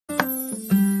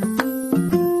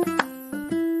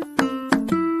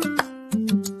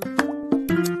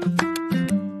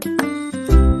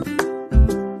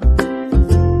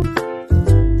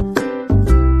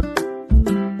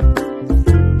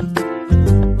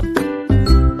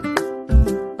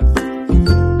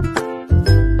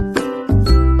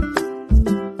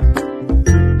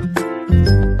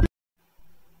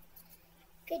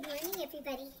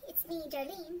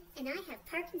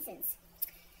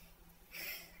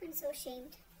I'm so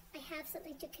ashamed. I have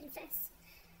something to confess.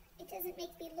 It doesn't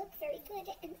make me look very good,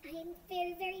 and I am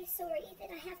very, very sorry that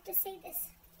I have to say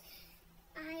this.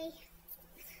 I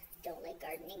don't like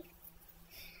gardening.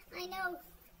 I know,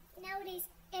 nowadays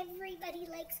everybody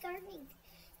likes gardening.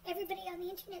 Everybody on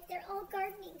the internet, they're all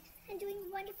gardening and doing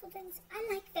wonderful things. I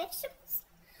like vegetables.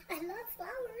 I love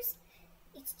flowers.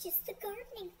 It's just the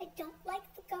gardening. I don't like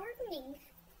the gardening.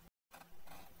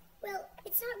 Well,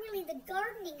 it's not really the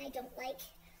gardening I don't like.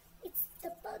 It's the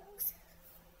bugs.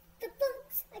 The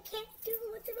bugs. I can't deal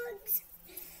with the bugs.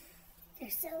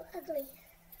 They're so ugly.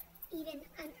 Even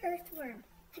an earthworm.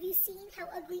 Have you seen how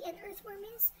ugly an earthworm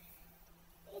is?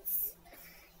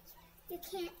 You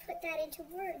can't put that into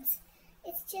words.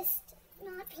 It's just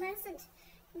not pleasant.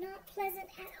 Not pleasant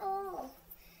at all.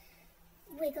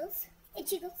 Wiggles. It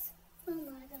jiggles. Oh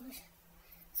my gosh.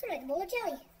 Sort of like a bowl of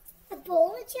jelly. A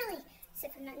bowl of jelly.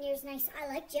 Except for not near as nice. I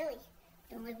like jelly.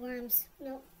 Don't like worms.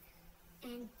 No.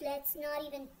 And let's not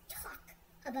even talk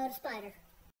about a spider.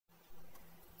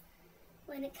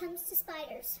 When it comes to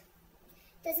spiders,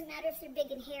 doesn't matter if they're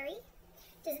big and hairy.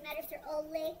 Doesn't matter if they're all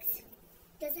legs.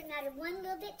 Doesn't matter one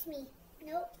little bit to me.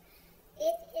 Nope.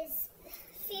 It is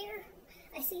fear.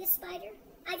 I see a spider.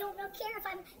 I don't care if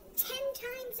I'm 10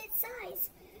 times its size.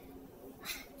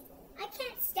 I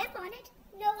can't step on it.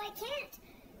 No, I can't.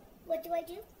 What do?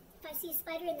 If I see a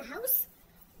spider in the house,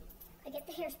 I get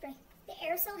the hairspray. The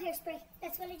aerosol hairspray.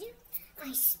 That's what I do.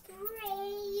 I spray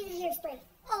the hairspray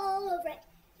all over it.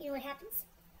 You know what happens?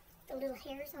 The little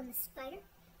hairs on the spider,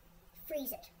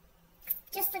 freeze it.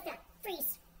 Just like that.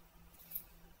 Freeze.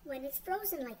 When it's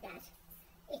frozen like that,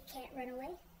 it can't run away.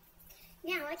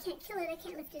 Now, I can't kill it, I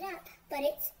can't lift it up, but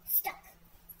it's stuck.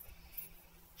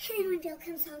 And then when Bill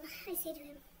comes home, I say to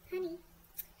him, honey,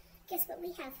 guess what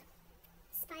we have?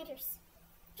 Spiders.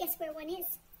 Guess where one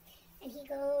is? And he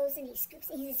goes and he scoops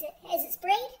it. He says, is it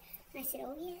sprayed? And I said,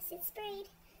 oh yes, it's sprayed.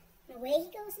 And away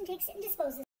he goes and takes it and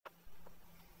disposes it.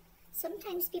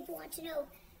 Sometimes people want to know,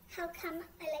 how come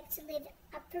I like to live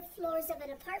upper floors of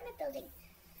an apartment building?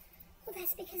 Well,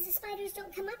 that's because the spiders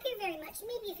don't come up here very much.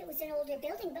 Maybe if it was an older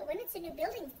building, but when it's a new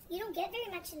building, you don't get very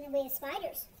much in the way of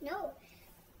spiders. No.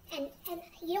 And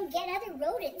you don't get other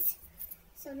rodents.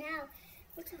 So now,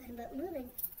 we're talking about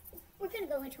moving. We're going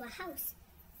to go into a house.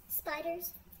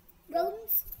 Spiders,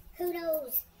 rodents, who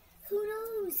knows? Who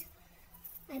knows?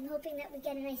 I'm hoping that we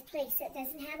get a nice place that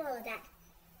doesn't have all of that.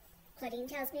 Claudine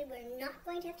tells me we're not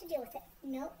going to have to deal with it.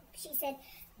 Nope. She said,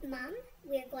 Mom,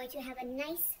 we're going to have a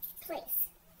nice place.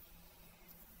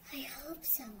 I hope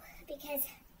so, because,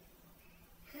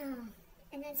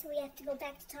 and then so we have to go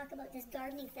back to talk about this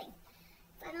gardening thing.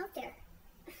 If I'm out there,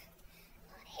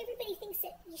 everybody thinks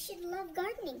that you should love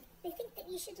gardening. They think that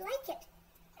you should like it.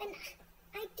 And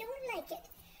I don't like it.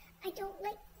 I don't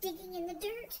like digging in the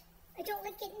dirt. I don't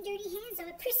like getting dirty hands. I'm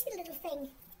a prissy little thing.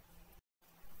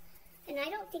 And I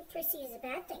don't think prissy is a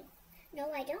bad thing.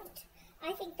 No, I don't.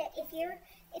 I think that if you're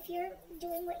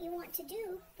doing what you want to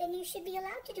do, then you should be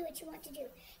allowed to do what you want to do.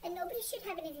 And nobody should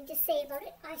have anything to say about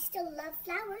it. I still love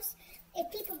flowers.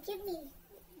 If people give me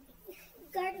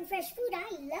garden fresh food, I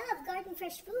love garden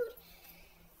fresh food.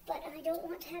 But I don't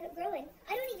want to have it growing.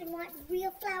 I don't even want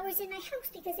real flowers in my house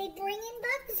because they bring in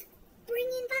bugs. Bring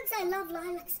in bugs. I love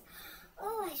lilacs.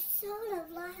 Oh, I so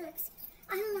love lilacs.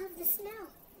 I love the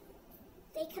smell.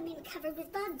 They come in covered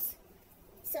with bugs.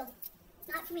 So,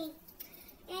 not for me.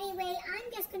 Anyway,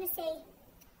 I'm just going to say,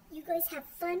 you guys have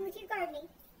fun with your gardening.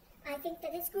 I think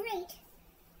that it's great.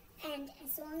 And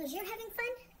as long as you're having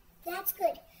fun, that's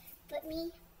good. But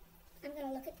me, I'm going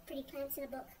to look at the pretty plants in a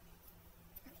book.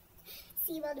 Okay.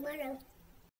 See you all tomorrow.